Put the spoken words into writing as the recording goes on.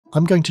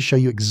I'm going to show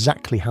you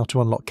exactly how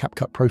to unlock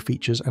Capcut Pro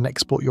features and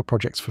export your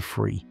projects for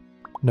free.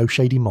 No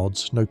shady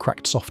mods, no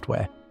cracked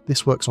software.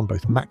 This works on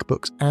both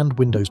MacBooks and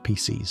Windows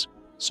PCs.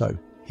 So,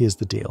 here's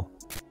the deal.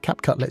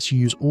 Capcut lets you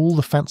use all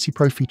the fancy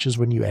Pro features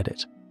when you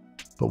edit.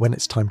 But when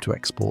it's time to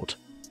export,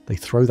 they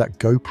throw that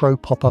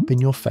GoPro pop-up in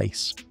your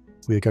face.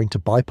 We are going to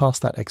bypass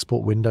that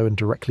export window and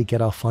directly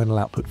get our final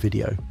output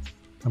video.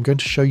 I'm going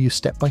to show you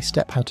step by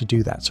step how to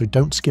do that, so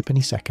don't skip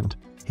any second.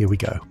 Here we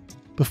go.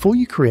 Before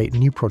you create a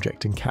new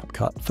project in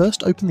Capcut,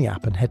 first open the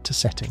app and head to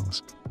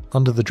Settings.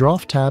 Under the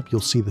Draft tab, you'll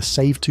see the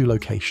Save To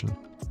location.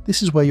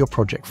 This is where your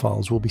project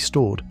files will be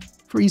stored.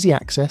 For easy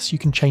access, you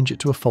can change it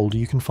to a folder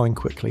you can find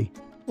quickly,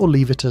 or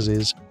leave it as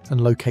is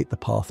and locate the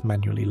path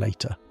manually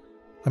later.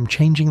 I'm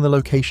changing the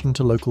location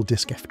to local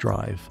disk F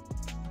drive.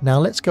 Now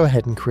let's go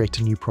ahead and create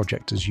a new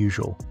project as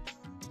usual.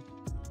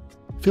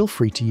 Feel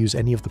free to use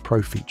any of the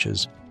Pro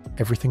features.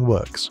 Everything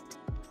works.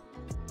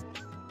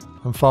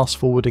 I'm fast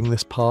forwarding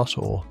this part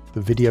or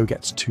the video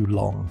gets too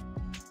long.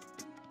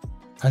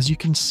 As you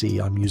can see,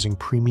 I'm using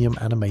premium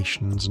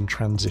animations and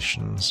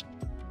transitions.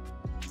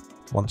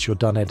 Once you're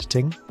done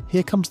editing,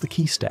 here comes the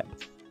key step.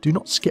 Do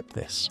not skip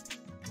this.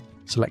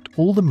 Select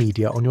all the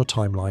media on your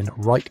timeline,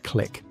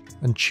 right-click,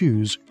 and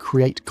choose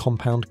Create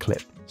Compound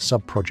Clip,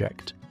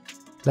 Sub-Project.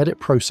 Let it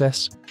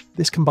process.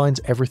 This combines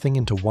everything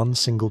into one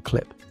single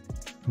clip.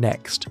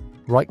 Next,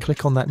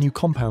 right-click on that new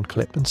compound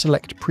clip and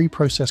select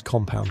Pre-Process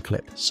Compound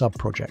Clip,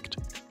 Sub-Project.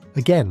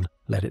 Again,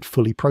 let it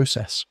fully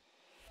process.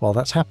 While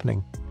that's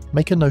happening,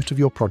 make a note of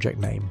your project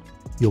name.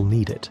 You'll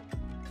need it.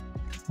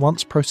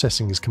 Once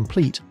processing is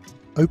complete,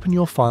 open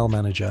your file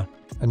manager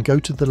and go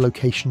to the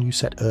location you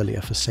set earlier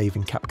for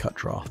saving Capcut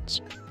drafts.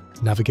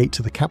 Navigate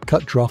to the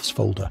Capcut Drafts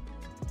folder.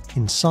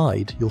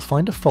 Inside, you'll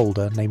find a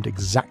folder named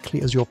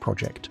exactly as your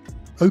project.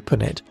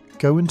 Open it,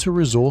 go into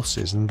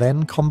Resources and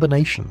then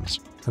Combinations,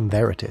 and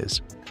there it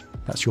is.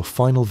 That's your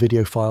final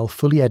video file,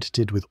 fully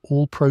edited with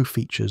all Pro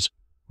features,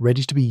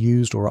 ready to be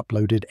used or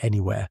uploaded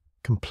anywhere,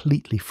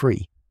 completely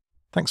free.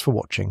 Thanks for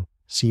watching.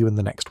 See you in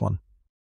the next one.